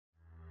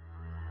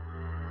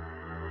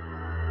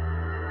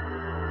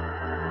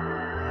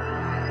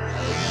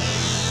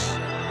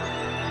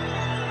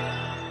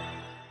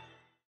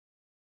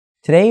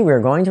Today we are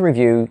going to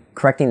review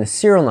correcting the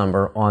serial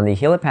number on the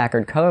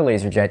Hewlett-Packard Color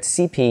LaserJet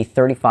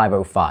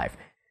CP3505.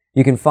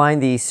 You can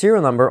find the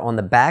serial number on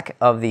the back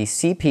of the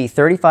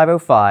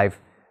CP3505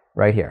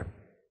 right here.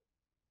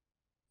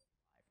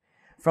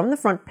 From the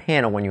front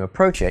panel, when you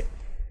approach it,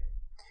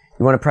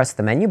 you want to press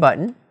the menu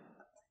button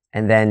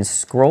and then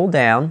scroll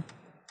down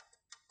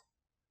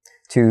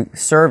to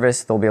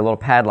service. There'll be a little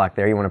padlock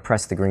there. You want to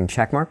press the green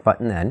checkmark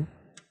button then.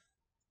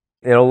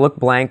 It'll look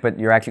blank, but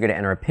you're actually going to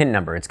enter a PIN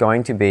number. It's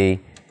going to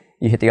be,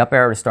 you hit the up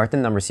arrow to start the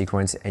number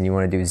sequence, and you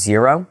want to do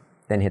 0,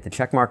 then hit the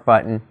checkmark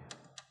button,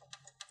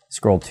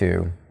 scroll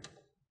to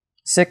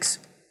 6,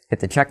 hit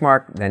the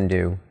checkmark, then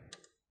do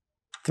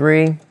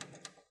 3,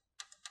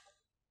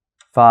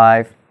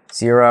 5,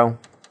 0,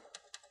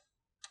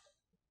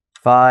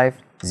 5,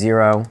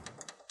 0,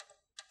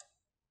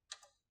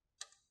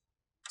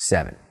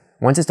 7.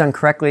 Once it's done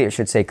correctly, it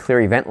should say clear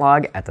event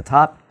log at the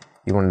top.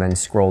 You want to then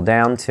scroll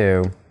down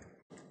to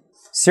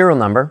serial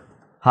number,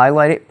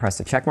 highlight it, press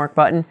the checkmark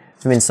button.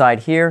 From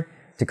inside here,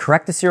 to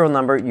correct the serial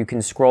number, you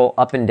can scroll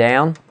up and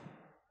down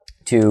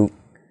to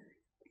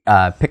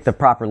pick the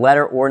proper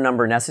letter or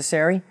number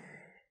necessary.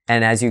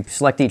 And as you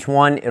select each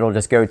one, it'll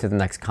just go to the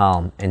next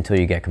column until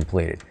you get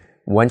completed.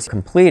 Once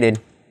completed,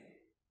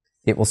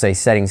 it will say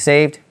settings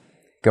saved,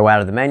 go out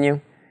of the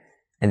menu,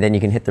 and then you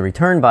can hit the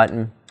return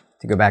button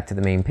to go back to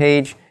the main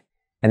page.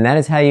 And that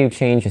is how you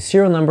change a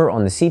serial number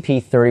on the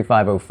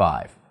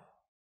CP3505.